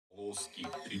Трипалоски,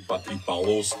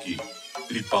 трипа-трипалоски,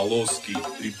 трипалоски,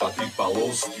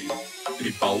 трипа-трипалоски,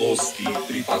 трипалоски,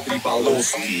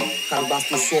 трипа-трипалоски. Хардас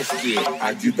тусовки,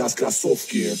 Адидас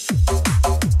кроссовки.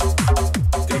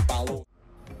 Трипалоски.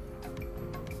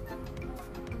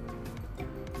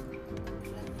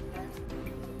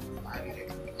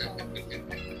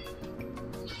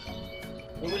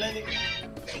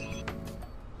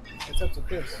 It's up to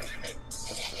Chris.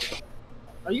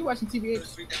 Are you watching TVH?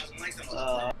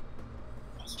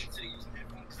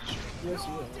 Yes,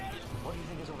 you are. What do you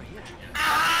think is over here?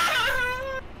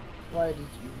 Why did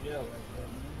you yell like that,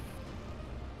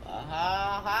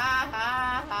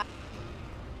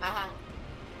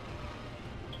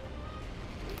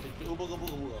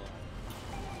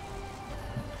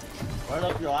 Right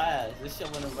up your ass. This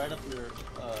shit went right up your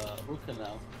root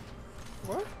canal.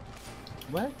 What?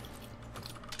 What?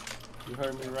 You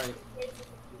heard me right.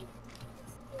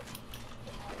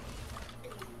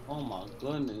 Oh my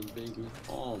goodness, baby.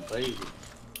 Oh baby.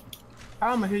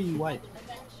 How am I hear you white?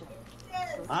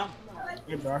 Huh?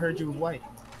 Yeah, bro, I heard you was white.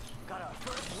 Got our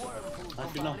first wormhole.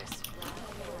 How'd you know?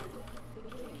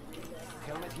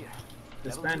 Helmet here.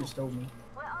 The Spanish told me.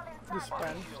 The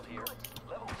Spanish here.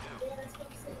 Level 2.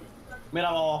 Mira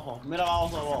abajo. Mira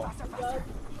abajo abajo.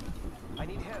 I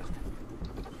need help.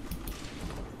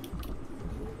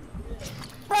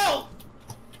 Bro!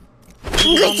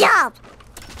 Good job!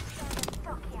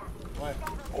 What?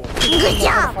 Good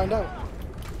job! Find out.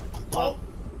 Oh!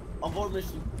 Avoid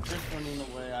mission. Just running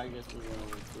away. I guess we're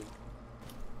running away too.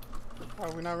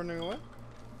 Are we not running away?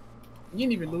 You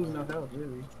didn't even lose enough health,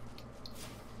 really.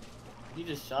 He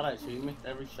just shot at you. He missed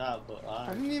every shot, but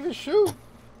I didn't even shoot.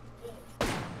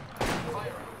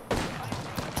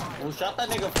 Well, shot that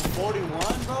nigga for 41,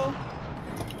 bro?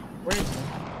 Where is he?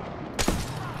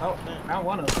 Oh, not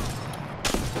one of them.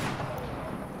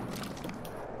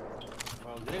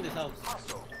 Bro, get in this house.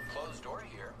 Also, closed door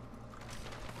here.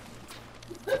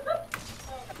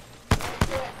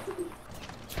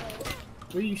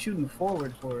 What are you shooting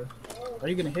forward for? Are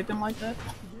you gonna hit them like that?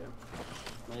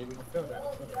 Maybe. I feel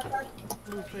that.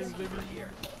 Blue face, baby. Here.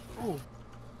 Oh.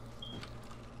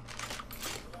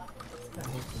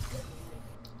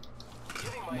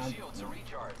 Giving my shields a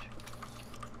recharge.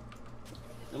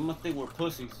 They must think we're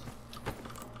pussies.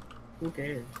 Who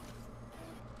cares?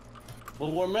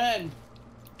 But we're men.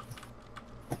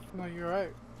 No, you're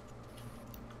right.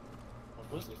 We're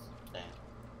pussies. Damn.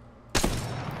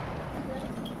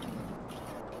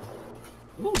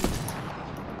 Ooh.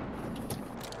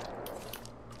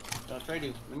 I'll trade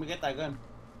you. Let me get that gun.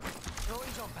 Throwing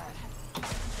jump pad.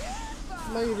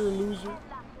 Later, loser.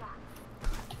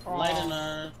 Light Aw, in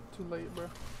her. too late, bro.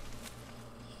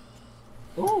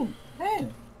 Ooh,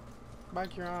 man.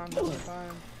 Back you're on all the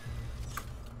time.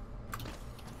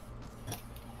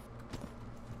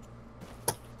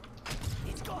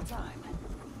 It's go time.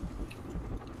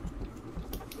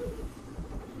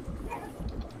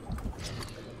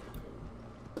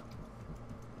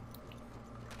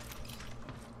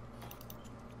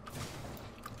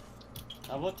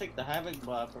 I will take the Havoc,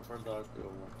 but I prefer the RPO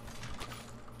one.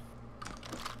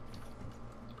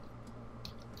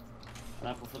 And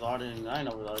I prefer the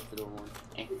R9 over the RPO one.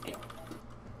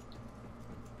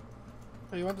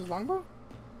 Oh, you want this longbow?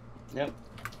 Yep.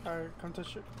 Alright, come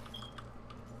touch it.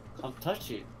 Come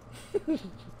touch it.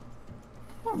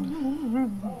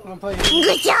 Wanna play here?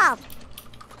 Good job!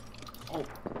 Oh,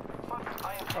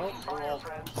 I am taking fire,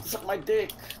 friends. suck my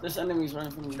dick. This enemy's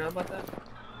running from me. Sure about that?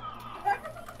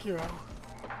 Kira.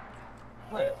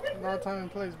 What? Wrong time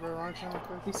and place, bro. Wrong time and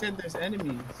place. He said there's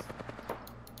enemies.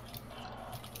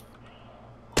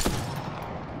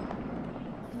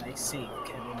 Nice save,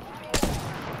 Kevin.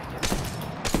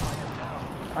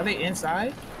 Are they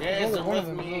inside? Yeah, There's it's only one of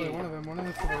with them. There's only me. one of them. One of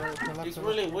them to the right, to the left. He's to the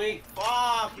really left. weak.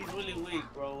 Fuck, he's really weak,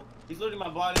 bro. He's looting my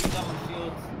body. He's got my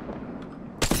shields.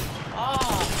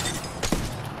 Ah!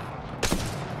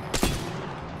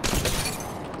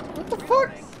 What the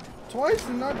fuck? Twice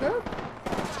and not dead?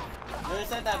 They're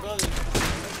inside that building.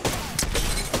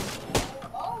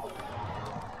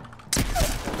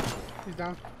 He's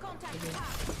down.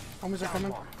 Homies are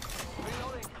coming.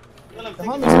 Kill him, The take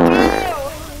him. homies.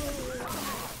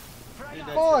 He's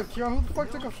dead. Fuck, yo, who the fuck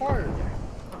took a fire?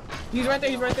 He's right there,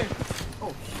 he's right there.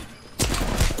 Oh,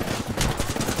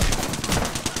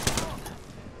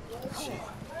 shit.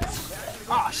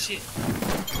 Oh, shit.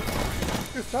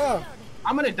 Good stuff.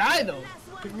 I'm gonna die, though.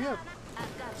 Pick me up.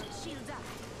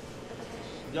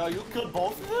 Yo, you killed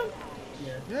both of them?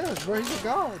 Yes, bro, he's a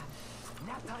god.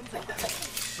 Nap time for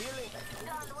healing.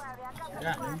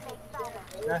 Got him.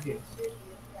 Got him.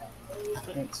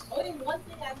 Thanks. The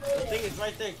thing is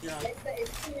right there, Kieran.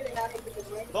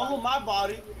 Don't hold my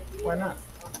body. Why not?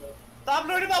 Stop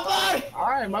looting my body!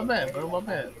 Alright, my bad, bro. My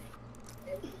bad.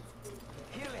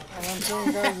 All I'm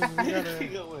saying, guys, is we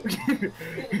gotta.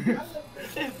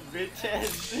 Bitch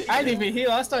ass. I didn't even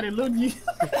heal. I started looting you.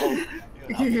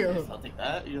 I'll take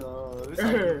that. Yo, this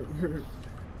is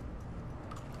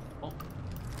oh.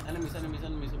 Enemies,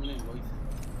 boys.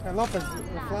 Hey, Lopez,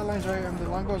 the flat line's right, and the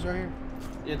longbow's right here.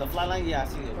 Yeah, the flat line, yeah, I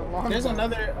see it. The longbow. There's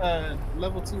another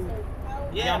level 2.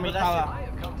 Yeah, but that's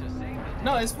it.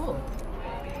 No, it's full.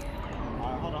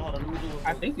 Alright, hold on, let me do it.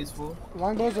 I think it's full.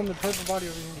 Longbow's on the purple body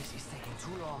over here.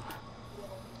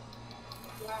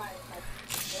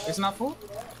 It's not full?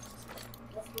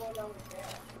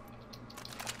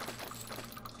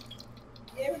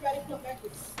 Everybody come back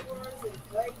with swords and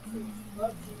blades and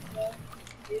bugs and stuff.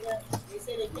 They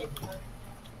say they take them.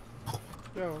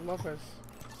 Yo, Lopez.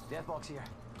 Death box here.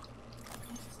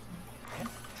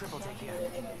 Triple take here.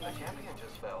 The champion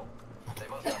just fell. They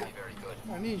must not be very good.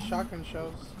 I need shotgun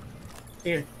shells.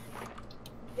 Here.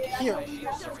 Here.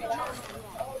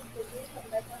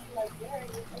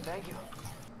 Thank you.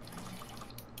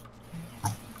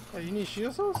 Hey, you need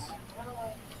shield cells?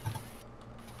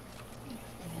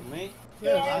 Me?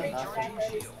 Yeah.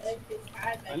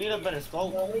 I need a better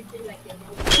scope.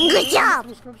 Good job.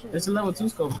 It's a level 2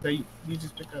 scope that you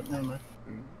just picked up. Never mind.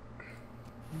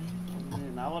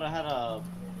 Man, I would have had a,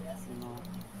 you know.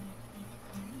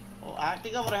 Oh, I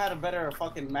think I would have had a better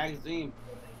fucking magazine.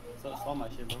 So it's all my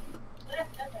shit, bro.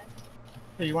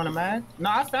 Hey, you want a mag? No,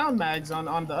 I found mags on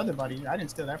the other body. I didn't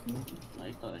steal that from you. No,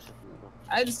 you stole that shit from me, bro.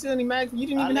 I didn't steal any mags. You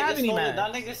didn't even have any mags.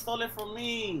 That nigga stole it from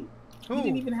me. Who? You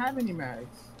didn't even have any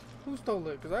mags. Who stole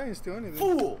it? Because I didn't steal anything.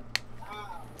 Fool!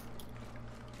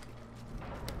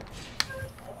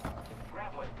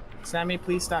 Sammy,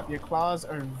 please stop. Your claws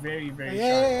are very, very sharp.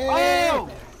 Hey, Oh!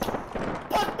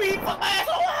 Fuck me! Fuck my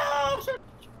asshole!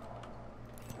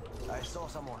 I saw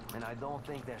someone, and I don't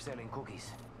think they're selling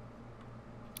cookies.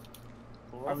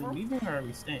 Are we leaving or are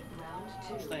we staying?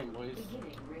 Same, boys.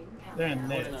 They're in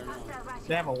there.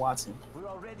 They have a Watson. We're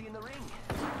already in the ring.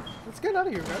 Let's get out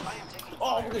of here, guys.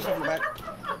 Oh, we're gonna shove him back.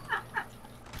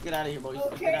 Get out of here, boys.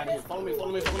 Get out of here. Follow me. Get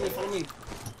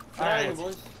out of here,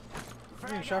 boys. I'm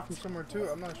getting shot from somewhere too.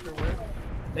 I'm not sure where.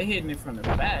 They hitting it from the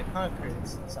back, huh,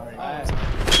 Chris? Sorry.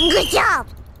 Good job.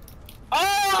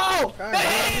 Oh! God,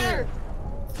 There!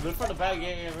 Look for the bag,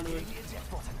 yeah, run away.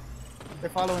 They're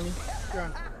following me.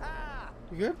 John,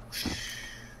 you good?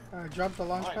 Drop the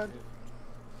launch Alright, pad.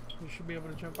 dude. You should be able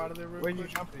to jump out of there real Where'd you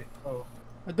quick. jump it? Oh.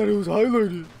 I thought it was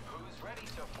highlighted. Who's ready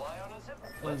to fly on a zip?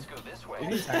 Let's go this way.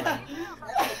 It is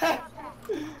highlighted.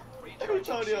 Who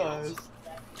told you us?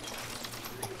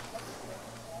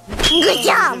 Good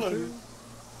job.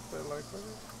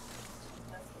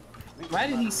 Why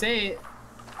did he say it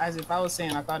as if I was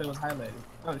saying I thought it was highlighted?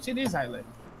 Oh, the shit is highlighted.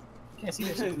 You can't see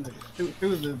that shit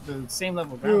through the same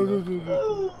level ground.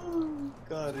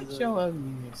 God, is Show us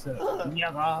yourself.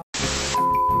 Yeah,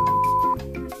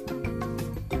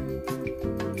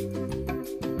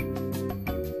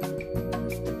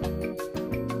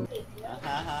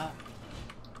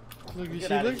 Look, you Get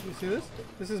see, out of look, you see this?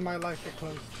 This is my life at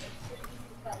close.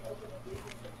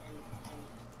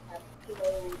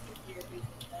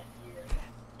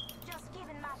 Just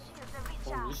giving my shields a reach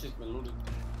Oh, out. this shit's been looted.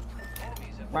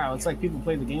 wow, it's like people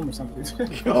play the game or something.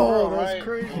 Oh, Right. that's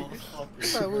crazy. Oh, I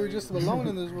thought we were just alone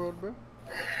in this world, bro.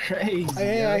 Crazy.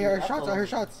 Hey, I heard shots. I heard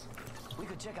shots. We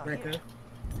could check out Right here. there.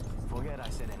 Forget I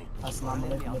said any. Assalamu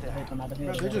alaikum with the hype on the Bro,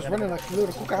 head. they're just running like little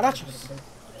cucarachas.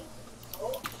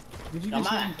 Did you Come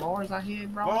just on. see the bars I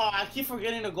hit, Bro, bro? I keep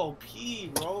forgetting to go pee,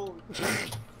 bro.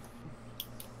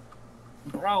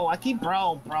 Bro, I keep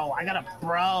bro. I got a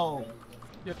bro.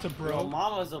 You have to Bro, bro.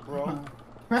 mama's a bro.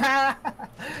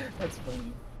 That's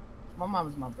funny. My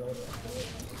mom's my brother.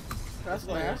 That's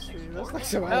nasty. That's like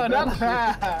some No, not,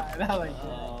 Alabama not like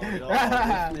Oh, that. yo,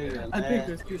 this nigga, I think man.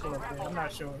 there's people up there. I'm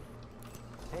not sure.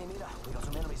 Hey, Mira, we got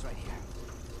some enemies right here.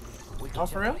 We could Oh,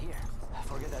 check for real? out here.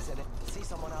 Forget I said it. See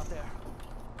someone out there.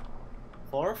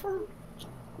 Orphan?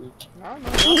 shit. I don't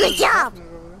know. Good job.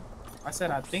 I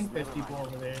said I think there's people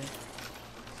over there.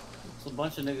 It's a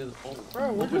bunch of niggas. Oh,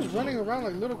 Bro, we're just running around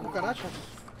like little cucarachas.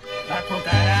 La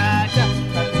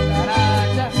cucaracha, la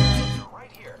cucaracha.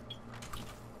 Right here.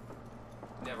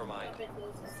 Never mind.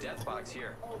 Death box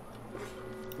here.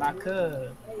 La cu.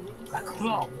 La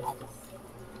cu.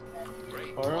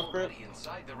 Great. Alright, Already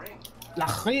inside the ring. La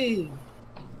cu.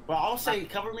 bro, I was saying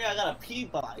cover me. I got a pee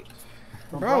bike.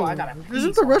 Bro, I got a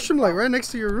isn't the restroom like right next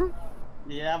to your room?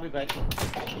 Yeah, I'll be back.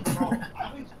 Bro,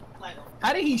 I'll be like,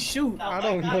 How did he shoot? I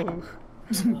don't know.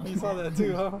 You saw that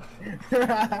too, huh?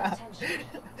 Attention.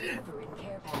 Delivering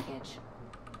care package.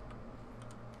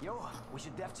 Yo, we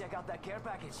should def check out that care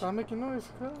package. Stop making noise.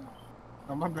 Huh?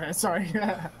 Oh my bad, sorry.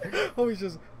 Oh, he's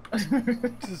just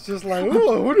like,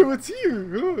 oh, I wonder what's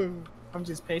here. Oh. I'm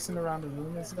just pacing around the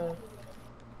room and stuff.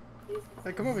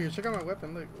 Hey, come over here. Check out my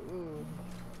weapon. Look. Ooh.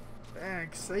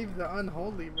 Dang, save the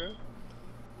unholy, bro.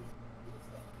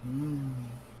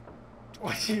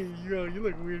 Watch you, yo, you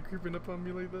look weird creeping up on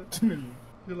me like that.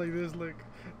 You're like this, look.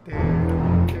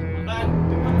 Damn.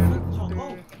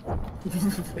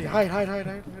 Hey, hide.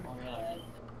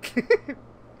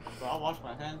 Bro, I washed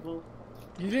my hands, bro.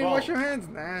 You didn't wash your hands?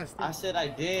 Nasty. I said I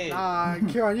did. Nah,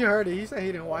 Kieran, you heard it. He said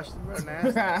he didn't wash them. Bro,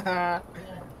 nasty.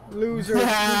 Loser,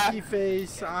 stinky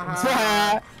face.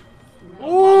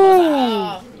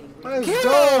 Ooh! Let's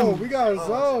go! We got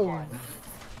zone.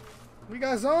 We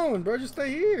got zone, bro. Just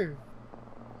stay here.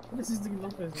 What is this dude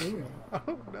Lopez doing? I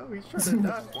don't know. He's trying to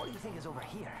die. What do you think is over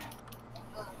here?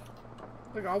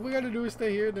 Look, all we gotta do is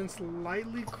stay here, then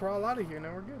slightly crawl out of here.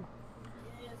 Now we're good.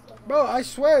 Bro, I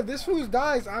swear, this fool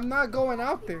dies. I'm not going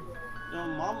out there. Your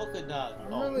mama could die.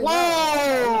 Oh. Really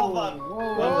Whoa! not.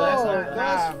 Whoa, Whoa,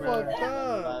 that's bro. fucked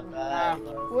up. My bad,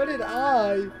 bro. What did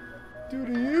I do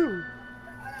to you?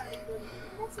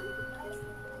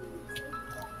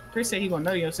 Chris said he gonna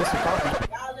know your sister coffee.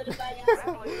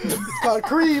 It's called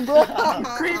cream, bro.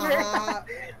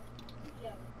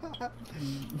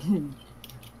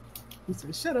 He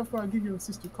said, shut up before I give your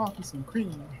sister coffee some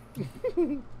cream.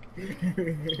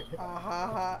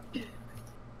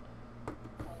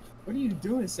 What are you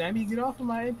doing, Sammy? Get off of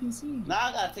my NPC. Now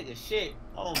I gotta take a shit.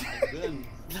 Oh my goodness.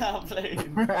 Now I'm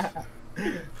playing.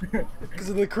 Because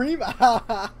of the cream?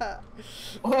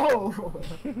 Oh!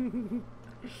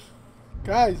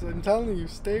 Guys, I'm telling you,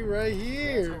 stay right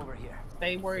here. Over here.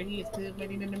 Stay where he is, still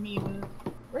waiting in the mirror.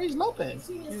 Where's Lopez?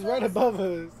 He's right above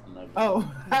us.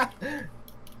 Oh.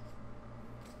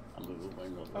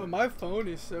 Oh, my phone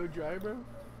is so dry, bro.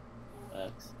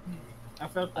 I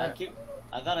felt that.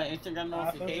 I got an Instagram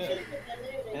notification,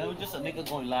 and it was just a nigga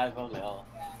going live. I was like, oh.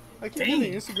 I keep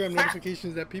getting Instagram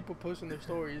notifications that people post on their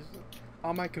stories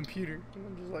on my computer. And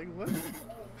I'm just like, what?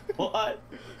 What?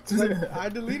 Like, I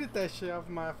deleted that shit off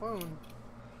my phone.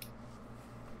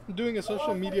 I'm doing a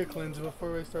social media cleanse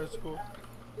before I start school.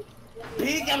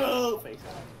 Peekaboo!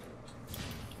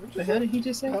 What the hell did he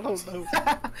just say? I don't know.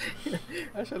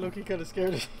 Actually, low-key kind of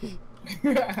scared me.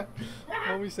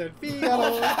 Homie said,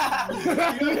 Figaro!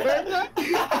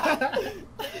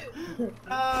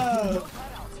 Oh.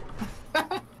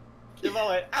 Your mom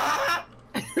went, ah!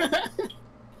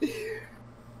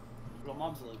 Your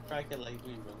mom's a crackhead like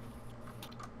me, bro.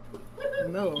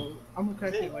 No, I'm a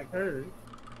crackhead like her.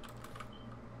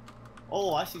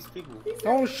 Oh, I see people.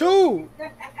 Don't shoot!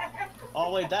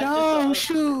 Oh wait, that's Don't just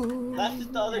shoot! that's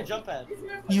just the other jump pad.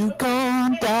 You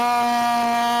gon'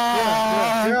 die!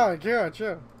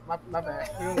 Chill. My bad.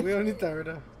 We don't need that right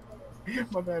now.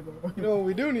 My bad, bro. You know what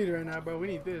we do need right now, bro? We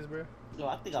need this, bro. Yo,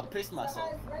 I think I pissed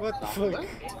myself. What the fuck?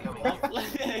 I'm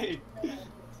playing.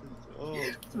 Oh.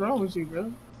 What's wrong with you,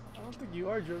 bro? I don't think you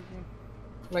are joking.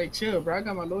 Like, chill, bro. I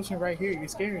got my lotion right here. You're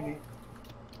scaring me.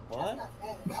 What?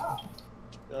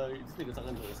 This nigga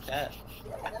talking to his cat.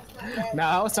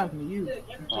 Nah, I was talking to you.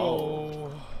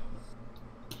 Oh.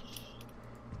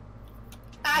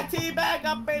 I teabag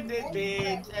up in this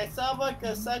bitch, and someone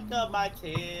can suck up my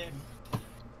tip.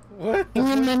 What the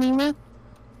fuck?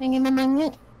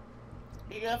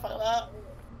 You gonna fuck up?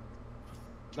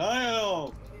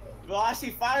 Damn! Bro, I see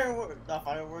fireworks. Not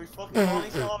fireworks, fucking Bonnie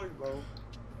stars, bro.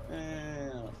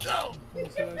 Damn.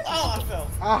 Oh, I fell.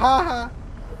 Aha!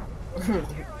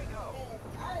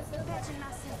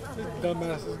 This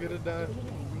dumbass is gonna die.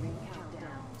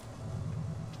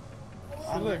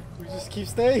 So look, we just keep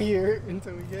staying here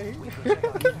until we get here.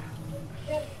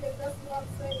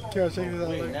 Carol, check this out.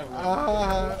 Look.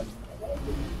 Ah!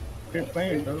 Quit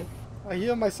playing, bro. I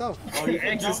heal myself. Oh, you can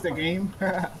Exits jump. the game.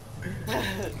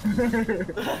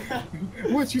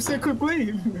 What, you said quit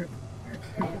playing?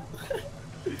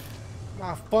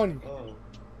 Not funny. Oh.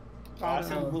 I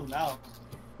see we move now.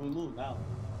 We move now.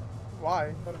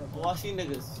 Why? Oh, I see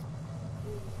niggas.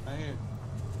 Right here.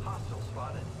 Hostile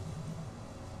spotted.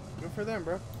 Good for them,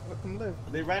 bro. Let them live.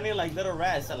 They ran in like little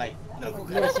rats. They're like, no, Little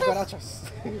cucarachas.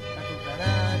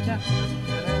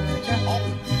 oh,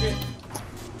 shit.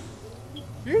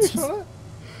 You didn't show that?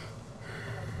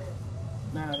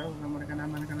 Nah, that was not.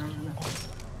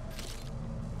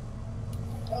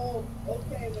 Oh,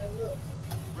 okay, then look.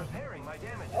 Repairing my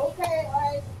damage. Okay,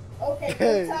 alright. Okay,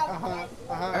 Hey, good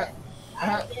talk.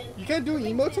 You can't do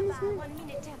emotes in this game?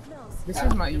 This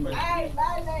is my email. Alright,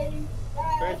 bye, lady.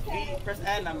 Press E, press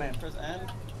N, I meant. Press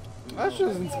N. That's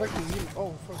just inspecting you.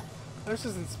 Oh, fuck. That's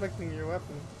just inspecting your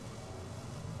weapon.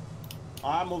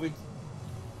 Alright, moving.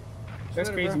 That's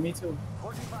Later, crazy. bro. Me too.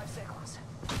 45 seconds.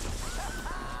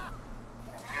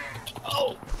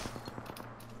 Oh,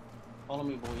 Follow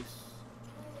me, boys.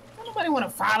 don't nobody want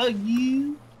to follow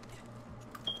you.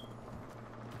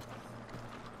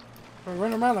 We're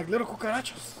running around like little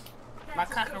cucarachas. My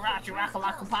cucaracha, rocka,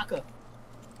 laka, paka.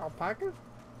 Alpaca?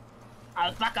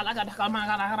 Alpaca, laka, laka,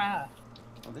 laka, laka.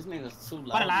 Oh, this nigga's too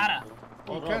What a loud. lara.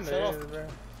 He Hold on, kinda shut is, up. bro.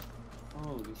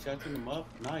 Oh, you shutting him up?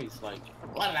 Nice, like,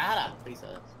 what a lara, face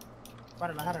ass.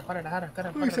 Para la jara, para la jara,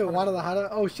 para Who said water the hotter?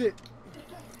 Oh shit.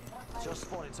 Just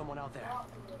spotted someone out there.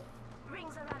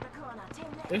 Rings around the corner. 10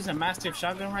 left. There's a Mastiff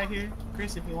shotgun right here,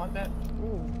 Chris. If you want that.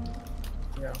 Ooh.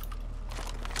 Yeah.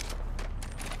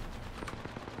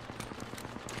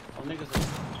 Oh, niggas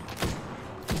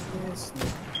Yes.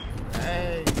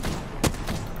 Hey.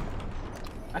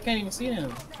 I can't even see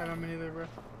him. I don't mean either, bro.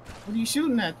 What are you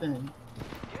shooting at then?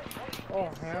 Oh,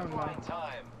 hell no.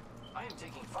 Time. I am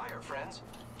taking fire, friends.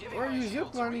 Giving Where are my you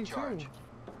shields a ziplining recharge. to?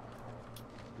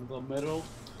 in the middle.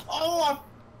 Oh,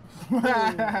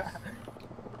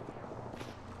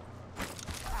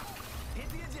 Hit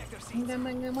the ejector seat. Manga,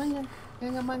 manga, manga.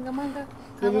 Manga, manga, manga.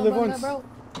 They only live once. Bro.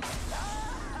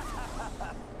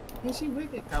 Yeah, she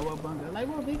wicked. Kawabunga. Like,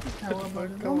 what wicked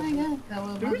Kawabunga? Oh my god,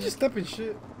 Kawabunga. Did we just step in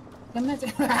shit? I'm not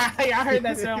I heard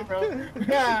that sound, bro.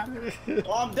 Yeah.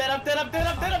 oh, I'm dead, I'm dead, I'm dead,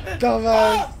 I'm dead, I'm dead.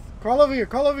 Dumbass. Crawl over here,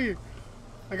 crawl over here.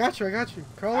 I got you, I got you.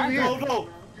 Crawl over Yo, here. yo,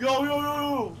 yo,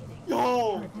 yo, yo,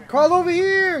 yo. Crawl over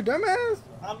here, dumbass.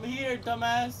 I'm here,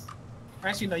 dumbass.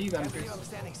 Actually, no, you got it, Chris. I'm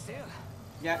standing still.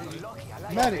 Yeah, You're lucky. I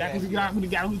like Medic. Who got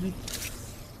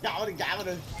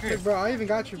yeah, Hey, bro, I even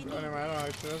got you. Oh, never mind. I don't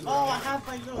actually. That's Oh, I right. have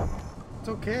my loot. It's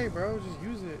okay, bro. Just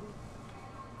use it.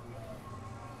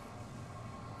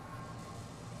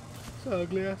 So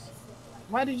ugly ass.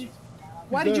 Why did you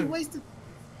done. waste it?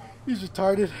 He's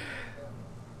retarded.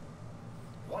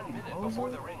 1 minute before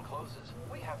the ring closes.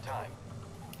 We have time.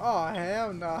 Oh,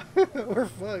 hell no. We're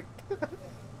fucked.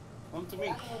 Come to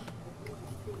me.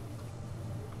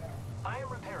 I am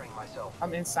repairing myself.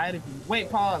 I'm inside of you. Wait,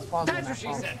 pause. That's what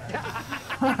she said.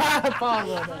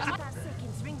 Pause. 25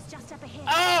 seconds. Rings just up ahead.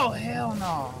 Oh, hell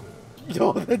no.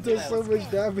 Yo, that does so much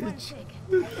damage.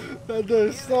 That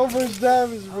does so much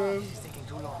damage, bro. It's taking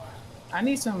too long. I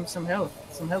need some health.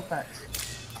 Some health packs.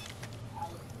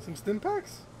 Some stim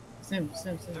packs? Sim.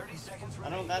 30 seconds I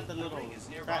don't remaining. got the little ring is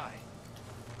nearby. crap.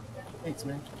 Thanks,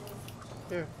 man.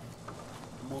 Here,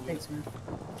 Moving. Thanks, man.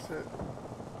 that's it.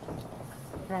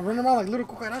 Come on, run around like little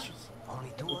cucarachas.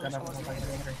 Only 2 others must be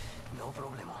there. No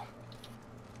problemo.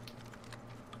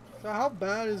 So how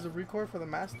bad is the record for the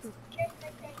Mastiff?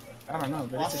 I don't know,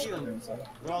 but I'll it's a see shotgun, them. so.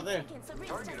 They're all there. Seconds. The rings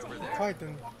Target just over ahead. there. Fight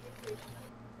then.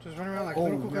 Just run around like Oh,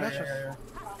 little yeah, cucarachas. yeah.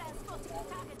 Hostile spotted a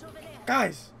target over there.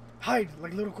 Guys, hide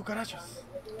like little cucarachas.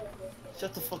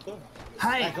 Shut the fuck up.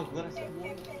 Hi. Like a good Listen up.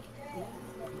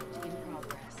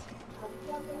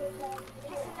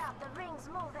 The ring's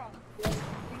moving.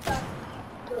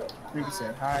 Nigga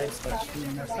said hi, start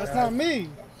shooting us. That's not me.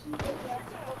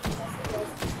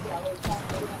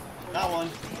 Got one.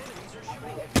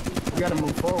 You gotta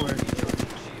move forward.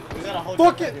 We gotta hold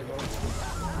Fuck your it. head, bro.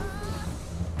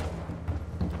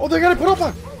 Oh, they're gonna put up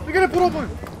one. They're gonna put up one.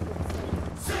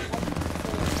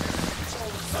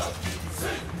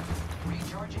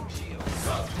 Recharging shield.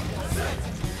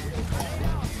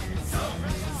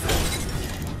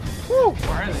 Woo!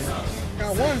 Where are they?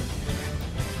 Got one.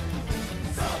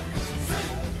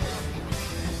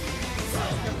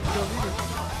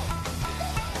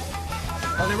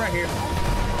 Oh, they're right here. I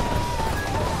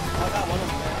got one of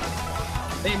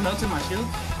them. They melted my shield.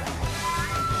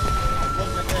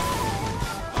 Look at that.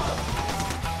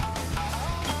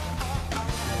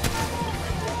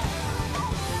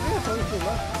 Yeah, it's only two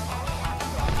left.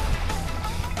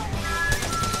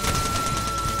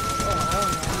 Oh, hell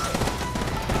no.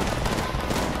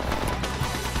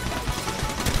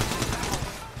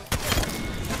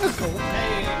 Let's go.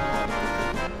 Hey.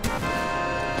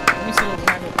 Let me see what we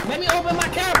have. Let me open my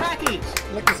care package.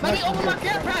 Like a Let me smash open my and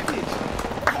care grip. package.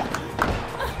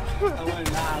 I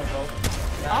went now, bro.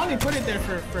 I only put it there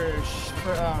for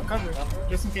cover,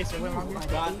 just in case it went hungry.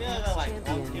 God, I think I got like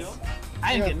 1 kill.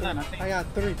 I didn't I get got none, I three. think. I got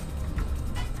 3.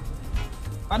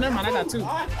 Oh, never mind, I got 2.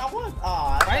 I won.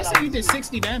 Oh, Why say you did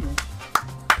 60 damage?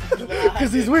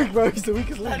 Because he's weak, bro. He's the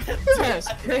weakest link. That's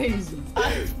crazy.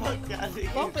 I fuck out of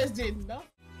here. Lopez did nothing.